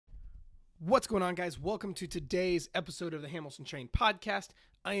What's going on, guys? Welcome to today's episode of the Hamilton Train Podcast.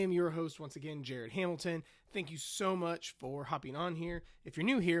 I am your host, once again, Jared Hamilton. Thank you so much for hopping on here. If you're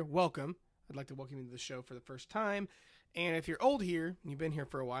new here, welcome. I'd like to welcome you to the show for the first time. And if you're old here, you've been here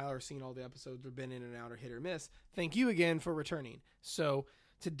for a while or seen all the episodes or been in and out or hit or miss, thank you again for returning. So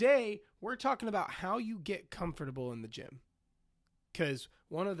today, we're talking about how you get comfortable in the gym. Because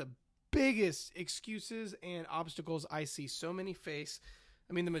one of the biggest excuses and obstacles I see so many face,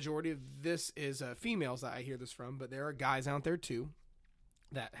 I mean, the majority of this is females that I hear this from, but there are guys out there too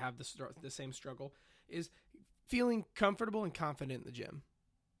that have the same struggle, is feeling comfortable and confident in the gym.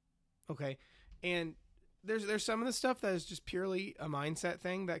 Okay, and there's some of the stuff that is just purely a mindset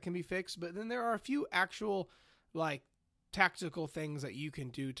thing that can be fixed, but then there are a few actual like tactical things that you can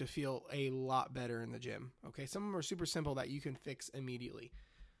do to feel a lot better in the gym. Okay, some of them are super simple that you can fix immediately.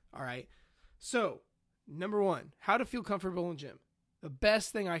 All right, so number one, how to feel comfortable in the gym. The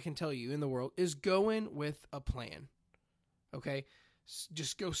best thing I can tell you in the world is go in with a plan. Okay?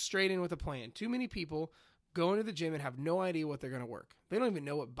 Just go straight in with a plan. Too many people go into the gym and have no idea what they're going to work. They don't even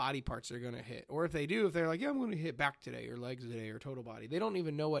know what body parts they're going to hit. Or if they do, if they're like, yeah, I'm going to hit back today or legs today or total body. They don't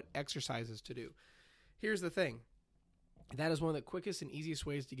even know what exercises to do. Here's the thing. That is one of the quickest and easiest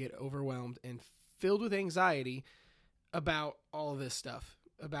ways to get overwhelmed and filled with anxiety about all of this stuff.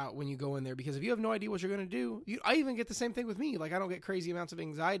 About when you go in there, because if you have no idea what you're going to do, I even get the same thing with me. Like, I don't get crazy amounts of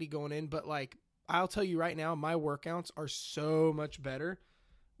anxiety going in, but like, I'll tell you right now, my workouts are so much better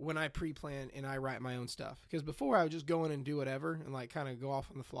when I pre-plan and I write my own stuff. Because before I would just go in and do whatever and like kind of go off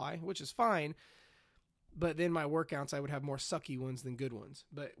on the fly, which is fine. But then my workouts, I would have more sucky ones than good ones.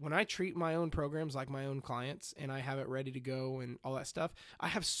 But when I treat my own programs like my own clients and I have it ready to go and all that stuff, I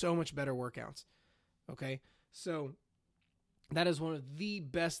have so much better workouts. Okay. So that is one of the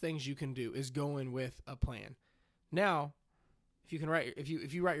best things you can do, is go in with a plan. Now, if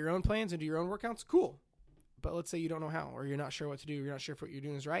you write your own plans and do your own workouts, cool. But let's say you don't know how, or you're not sure what to do, you're not sure if what you're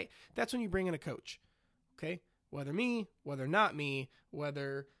doing is right. That's when you bring in a coach. Okay? Whether me, whether not me,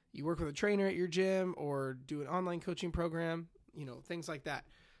 whether you work with a trainer at your gym or do an online coaching program, things like that.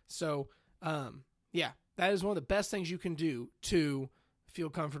 So, that is one of the best things you can do to feel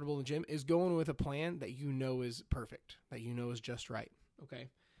comfortable in the gym, is going with a plan that you know is perfect, that you know is just right. Okay.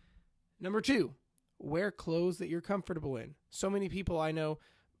 Number two, wear clothes that you're comfortable in. So many people I know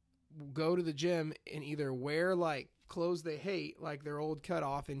go to the gym and either wear like clothes they hate, like their old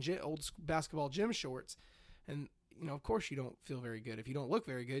cutoff and old basketball gym shorts. And, of course you don't feel very good. If you don't look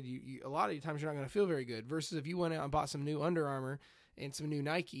very good, you a lot of times you're not going to feel very good, versus if you went out and bought some new Under Armour and some new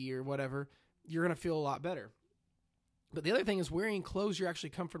Nike or whatever, you're going to feel a lot better. But the other thing is wearing clothes you're actually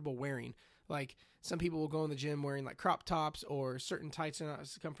comfortable wearing. Like, some people will go in the gym wearing like crop tops or certain tights they're not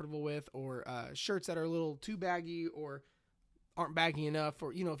as comfortable with, or shirts that are a little too baggy or aren't baggy enough.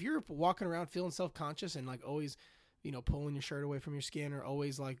 Or, if you're walking around feeling self-conscious and like always, pulling your shirt away from your skin, or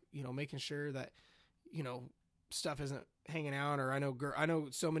always like, making sure that, stuff isn't hanging out. Or I know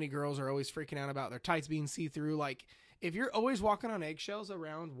so many girls are always freaking out about their tights being see-through. Like, if you're always walking on eggshells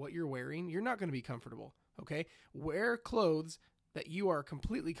around what you're wearing, you're not going to be comfortable. Okay, wear clothes that you are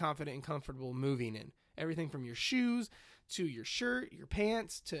completely confident and comfortable moving in. Everything from your shoes to your shirt, your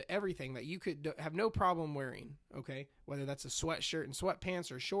pants, to everything that you could have no problem wearing. Okay, whether that's a sweatshirt and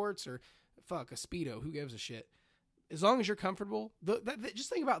sweatpants or shorts or a Speedo, who gives a shit? As long as you're comfortable, just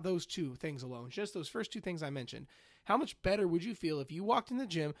think about those two things alone. Just those first two things I mentioned. How much better would you feel if you walked in the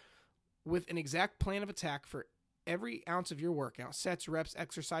gym with an exact plan of attack for every ounce of your workout, sets, reps,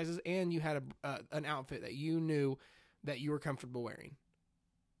 exercises, and you had an outfit that you knew that you were comfortable wearing?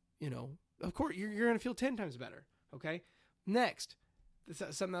 Of course, you're going to feel 10 times better. Okay. Next,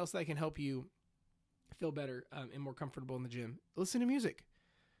 something else that can help you feel better and more comfortable in the gym. Listen to music.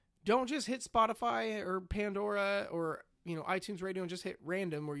 Don't just hit Spotify or Pandora or, iTunes Radio and just hit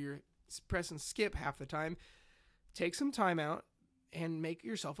random where you're pressing skip half the time. Take some time out and make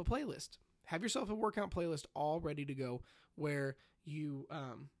yourself a playlist. Have yourself a workout playlist all ready to go, where you,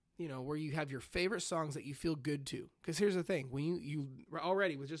 where you have your favorite songs that you feel good to. Because here's the thing: when you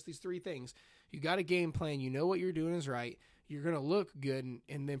already with just these three things, you got a game plan. You know what you're doing is right. You're gonna look good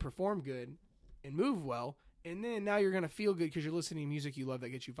and then perform good and move well, and then now you're gonna feel good because you're listening to music you love that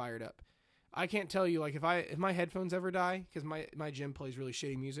gets you fired up. I can't tell you, like, if my headphones ever die, because my gym plays really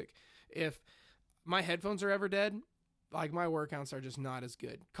shitty music. If my headphones are ever dead, like, my workouts are just not as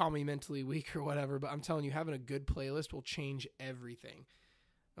good. Call me mentally weak or whatever, but I'm telling you, having a good playlist will change everything.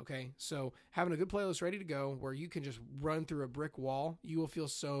 Okay, so having a good playlist ready to go where you can just run through a brick wall, you will feel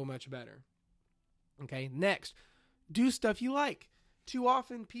so much better. Okay, next, do stuff you like. Too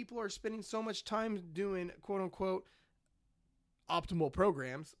often, people are spending so much time doing quote-unquote optimal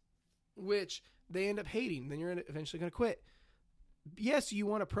programs which they end up hating. Then you're eventually going to quit. Yes, you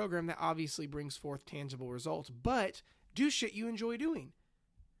want a program that obviously brings forth tangible results, but do shit you enjoy doing.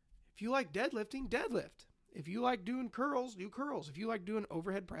 If you like deadlifting, deadlift. If you like doing curls, do curls. If you like doing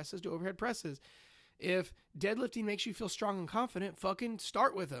overhead presses, do overhead presses. If deadlifting makes you feel strong and confident, fucking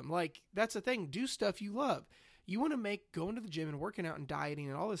start with them. Like, that's the thing. Do stuff you love. You want to make going to the gym and working out and dieting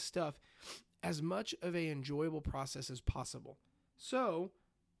and all this stuff as much of an enjoyable process as possible. So,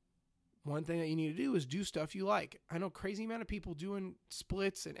 one thing that you need to do is do stuff you like. I know crazy amount of people doing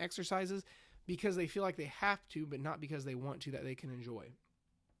splits and exercises because they feel like they have to, but not because they want to, that they can enjoy.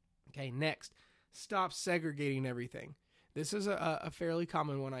 Okay, next, stop segregating everything. This is a fairly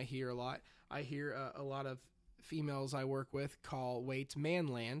common one I hear a lot. I hear a lot of females I work with call weights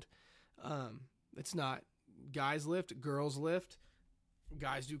manland. It's not. Guys lift, girls lift.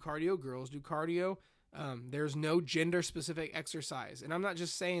 Guys do cardio, girls do cardio. There's no gender-specific exercise. And I'm not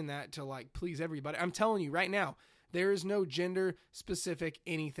just saying that to, like, please everybody. I'm telling you right now, there is no gender-specific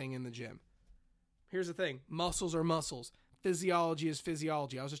anything in the gym. Here's the thing. Muscles are muscles. Physiology is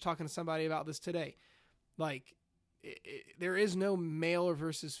physiology. I was just talking to somebody about this today. Like, there is no male or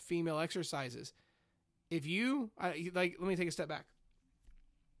versus female exercises. If you, let me take a step back.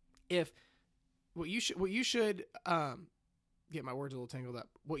 If what you should, get my words a little tangled up.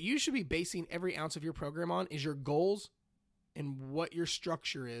 What you should be basing every ounce of your program on is your goals and what your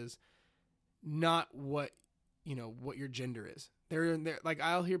structure is, not what your gender is. They're like,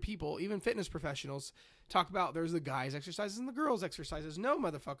 I'll hear people, even fitness professionals, talk about there's the guys' exercises and the girls' exercises. No,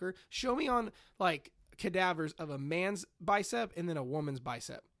 motherfucker. Show me on, like, cadavers of a man's bicep and then a woman's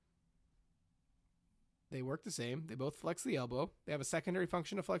bicep. They work the same. They both flex the elbow. They have a secondary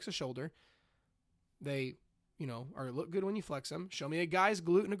function to flex a shoulder. They, look good when you flex them. Show me a guy's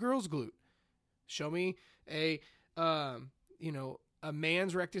glute and a girl's glute. Show me a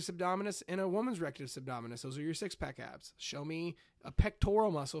man's rectus abdominis and a woman's rectus abdominis. Those are your six-pack abs. Show me a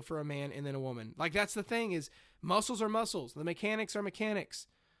pectoral muscle for a man and then a woman. Like, that's the thing, is muscles are muscles. The mechanics are mechanics.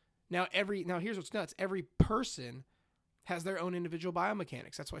 Now here's what's nuts. Every person has their own individual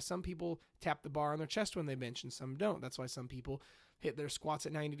biomechanics. That's why some people tap the bar on their chest when they bench and some don't. That's why some people hit their squats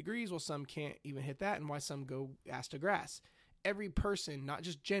at 90 degrees while some can't even hit that, and why some go ass to grass. Every person, not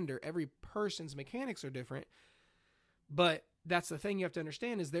just gender, every person's mechanics are different. But that's the thing you have to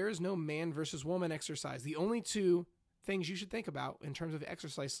understand, is there is no man versus woman exercise. The only two things you should think about in terms of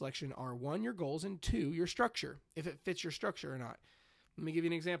exercise selection are, 1, your goals, and 2, your structure, if it fits your structure or not. Let me give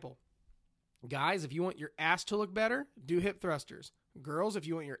you an example. Guys, if you want your ass to look better, do hip thrusters. Girls, if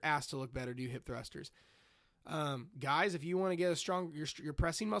you want your ass to look better, do hip thrusters. Guys, if you want to get your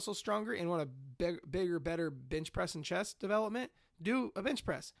pressing muscles stronger and want a bigger, better bench press and chest development, do a bench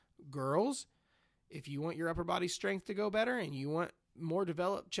press. Girls, if you want your upper body strength to go better and you want a more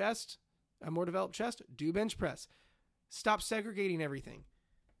developed chest, do bench press. Stop segregating everything.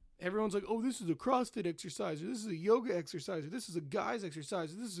 Everyone's like, oh, this is a CrossFit exercise, or this is a yoga exercise, or this is a guy's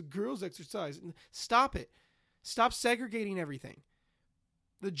exercise, or this is a girl's exercise. Stop it. Stop segregating everything.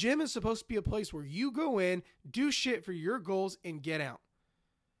 The gym is supposed to be a place where you go in, do shit for your goals, and get out.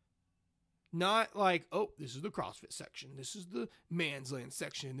 Not like, oh, this is the CrossFit section. This is the man's land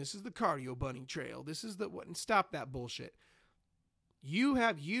section. This is the cardio bunny trail. This is the what? And stop that bullshit. You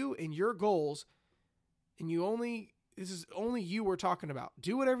have you and your goals, and this is only you we're talking about.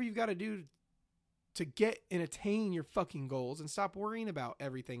 Do whatever you've got to do to get and attain your fucking goals, and stop worrying about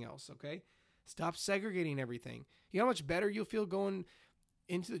everything else, okay? Stop segregating everything. You know how much better you'll feel going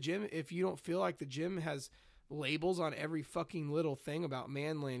into the gym if you don't feel like the gym has labels on every fucking little thing about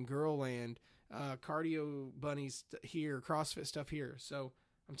man land, girl land, cardio bunnies here, CrossFit stuff here. So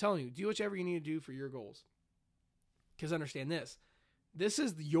I'm telling you, do whatever you need to do for your goals. Because understand this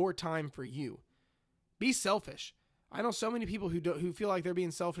is your time for you. Be selfish. I know so many people who feel like they're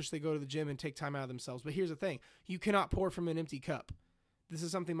being selfish. They go to the gym and take time out of themselves. But here's the thing. You cannot pour from an empty cup. This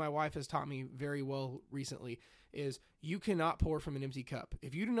is something my wife has taught me very well recently, is you cannot pour from an empty cup.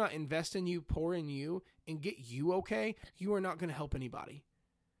 If you do not invest in you, pour in you, and get you okay, you are not going to help anybody.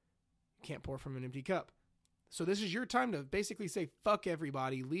 You can't pour from an empty cup. So this is your time to basically say, fuck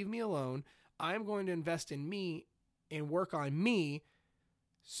everybody, leave me alone. I'm going to invest in me and work on me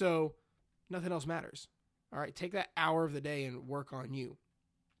so nothing else matters. All right, take that hour of the day and work on you.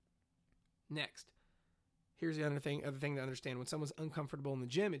 Next. Here's the other thing to understand. When someone's uncomfortable in the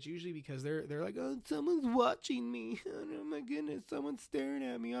gym, it's usually because they're like, oh, someone's watching me. Oh my goodness, someone's staring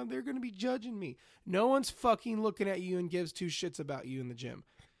at me. They're going to be judging me. No one's fucking looking at you and gives two shits about you in the gym.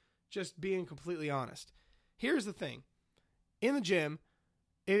 Just being completely honest. Here's the thing. In the gym,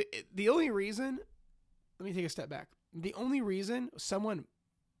 the only reason, let me take a step back. The only reason someone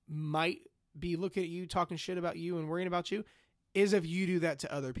might be looking at you, talking shit about you and worrying about you is if you do that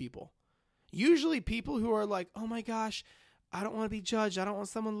to other people. Usually people who are like, oh my gosh, I don't want to be judged. I don't want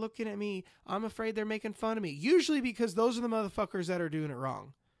someone looking at me. I'm afraid they're making fun of me. Usually because those are the motherfuckers that are doing it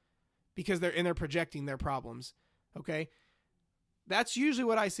wrong. Because they're projecting their problems. Okay? That's usually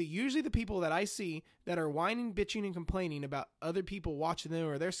what I see. Usually the people that I see that are whining, bitching, and complaining about other people watching them,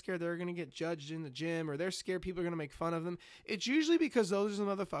 or they're scared they're going to get judged in the gym, or they're scared people are going to make fun of them. It's usually because those are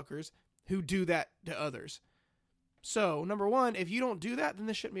the motherfuckers who do that to others. So, number one, if you don't do that, then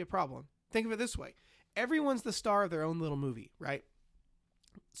this shouldn't be a problem. Think of it this way. Everyone's the star of their own little movie, right?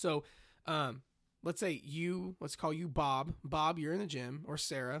 So, let's call you Bob. Bob, you're in the gym. Or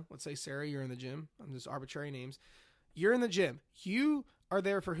Sarah. Let's say Sarah, you're in the gym. I'm just arbitrary names. You're in the gym. You are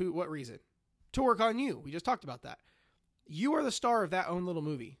there for what reason? To work on you. We just talked about that. You are the star of that own little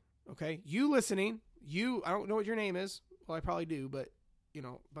movie, okay? You listening, I don't know what your name is. Well, I probably do, but, a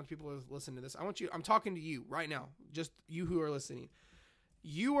bunch of people are listening to this. I'm talking to you right now. Just you who are listening.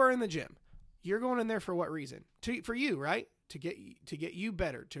 You are in the gym. You're going in there for what reason? For you, right? To get you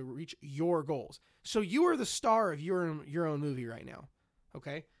better, to reach your goals. So you are the star of your own movie right now.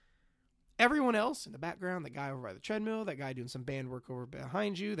 Okay? Everyone else in the background, that guy over by the treadmill, that guy doing some band work over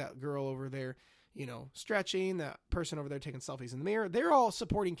behind you, that girl over there, stretching, that person over there taking selfies in the mirror, they're all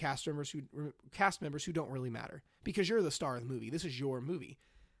supporting cast members who don't really matter because you're the star of the movie. This is your movie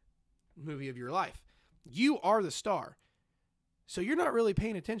of your life. You are the star. So you're not really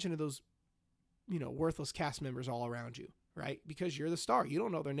paying attention to those, worthless cast members all around you, right? Because you're the star. You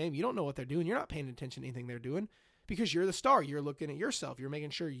don't know their name. You don't know what they're doing. You're not paying attention to anything they're doing because you're the star. You're looking at yourself. You're making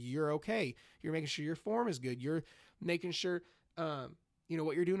sure you're okay. You're making sure your form is good. You're making sure,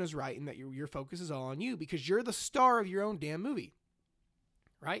 what you're doing is right and that your focus is all on you because you're the star of your own damn movie,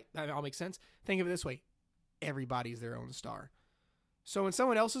 right? That all makes sense. Think of it this way. Everybody's their own star. So in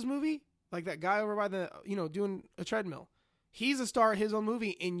someone else's movie, like that guy over by the, doing a treadmill, he's a star of his own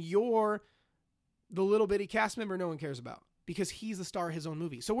movie and you're the little bitty cast member no one cares about because he's the star of his own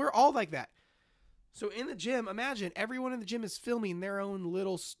movie. So we're all like that. So in the gym, imagine everyone in the gym is filming their own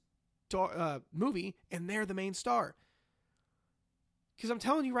little movie and they're the main star. Because I'm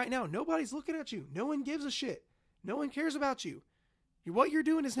telling you right now, nobody's looking at you. No one gives a shit. No one cares about you. What you're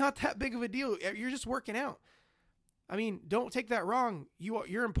doing is not that big of a deal. You're just working out. I mean, don't take that wrong.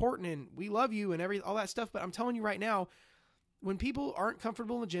 You're important and we love you and all that stuff. But I'm telling you right now, when people aren't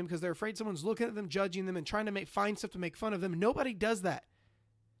comfortable in the gym because they're afraid someone's looking at them, judging them, and trying to find stuff to make fun of them, nobody does that.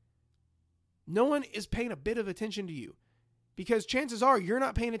 No one is paying a bit of attention to you because chances are you're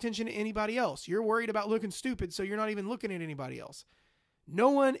not paying attention to anybody else. You're worried about looking stupid, so you're not even looking at anybody else. No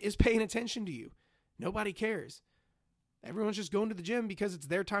one is paying attention to you. Nobody cares. Everyone's just going to the gym because it's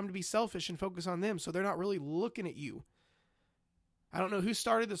their time to be selfish and focus on them, so they're not really looking at you. I don't know who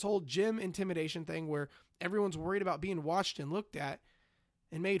started this whole gym intimidation thing where everyone's worried about being watched and looked at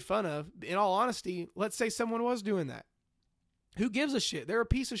and made fun of. In all honesty, let's say someone was doing that. Who gives a shit? They're a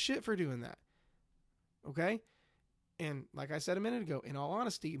piece of shit for doing that. Okay? And like I said a minute ago, in all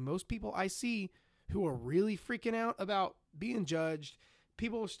honesty, most people I see who are really freaking out about being judged,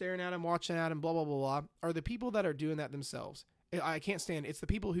 people staring at them, watching at them, blah, blah, blah, blah, are the people that are doing that themselves. I can't stand it. It's the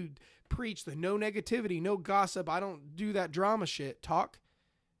people who preach the no negativity, no gossip, I don't do that drama shit talk,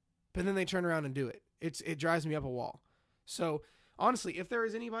 but then they turn around and do it. It drives me up a wall. So honestly, if there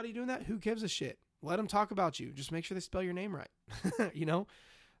is anybody doing that, who gives a shit? Let them talk about you. Just make sure they spell your name right.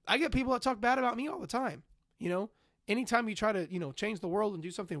 I get people that talk bad about me all the time. Anytime you try to, change the world and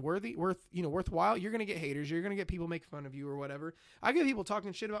do something worthwhile, you're going to get haters. You're going to get people make fun of you or whatever. I get people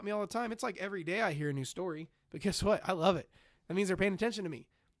talking shit about me all the time. It's like every day I hear a new story, but guess what? I love it. That means they're paying attention to me.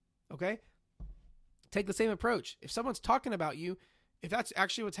 Okay? Take the same approach. If someone's talking about you, if that's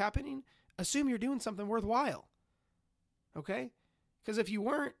actually what's happening, assume you're doing something worthwhile. Okay? Because if you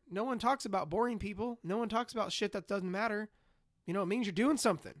weren't, no one talks about boring people. No one talks about shit that doesn't matter. It means you're doing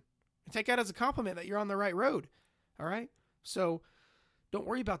something. And take that as a compliment that you're on the right road. All right? So don't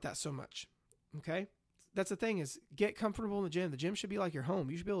worry about that so much. Okay? That's the thing is get comfortable in the gym. The gym should be like your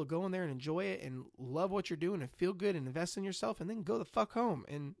home. You should be able to go in there and enjoy it and love what you're doing and feel good and invest in yourself and then go the fuck home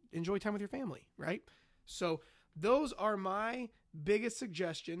and enjoy time with your family, right? So those are my biggest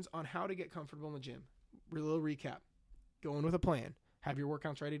suggestions on how to get comfortable in the gym. A little recap. Go in with a plan. Have your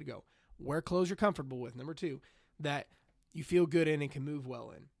workouts ready to go. Wear clothes you're comfortable with. Number 2, that you feel good in and can move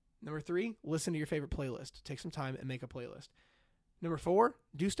well in. Number 3, listen to your favorite playlist. Take some time and make a playlist. Number 4,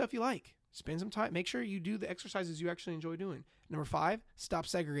 do stuff you like. Spend some time. Make sure you do the exercises you actually enjoy doing. Number 5, stop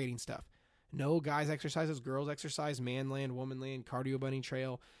segregating stuff. No guys exercises, girls exercise, man land, woman land, cardio bunny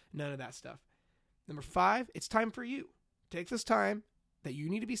trail, none of that stuff. Number 5, it's time for you. Take this time that you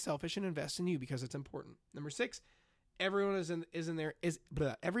need to be selfish and invest in you because it's important. Number 6, everyone is in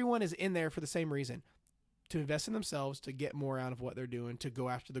there for the same reason, to invest in themselves, to get more out of what they're doing, to go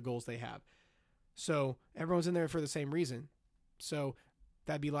after the goals they have. So everyone's in there for the same reason. So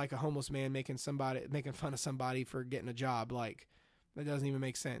that'd be like a homeless man making fun of somebody for getting a job. Like, that doesn't even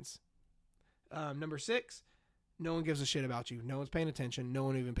make sense. Number 6, no one gives a shit about you. No one's paying attention. No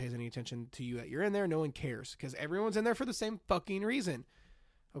one even pays any attention to you that you're in there. No one cares because everyone's in there for the same fucking reason.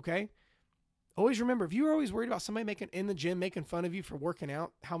 Okay? Always remember, if you're always worried about somebody in the gym making fun of you for working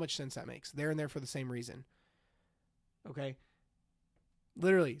out, how much sense that makes. They're in there for the same reason. Okay?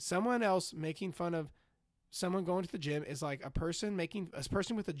 Literally, someone else making fun of someone going to the gym is like a person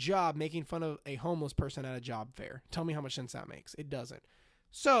with a job making fun of a homeless person at a job fair. Tell me how much sense that makes. It doesn't.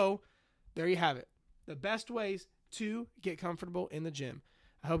 So, there you have it. The best ways to get comfortable in the gym.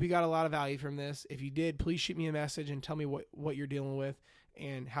 I hope you got a lot of value from this. If you did, please shoot me a message and tell me what you're dealing with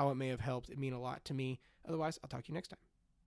and how it may have helped. It mean a lot to me. Otherwise, I'll talk to you next time.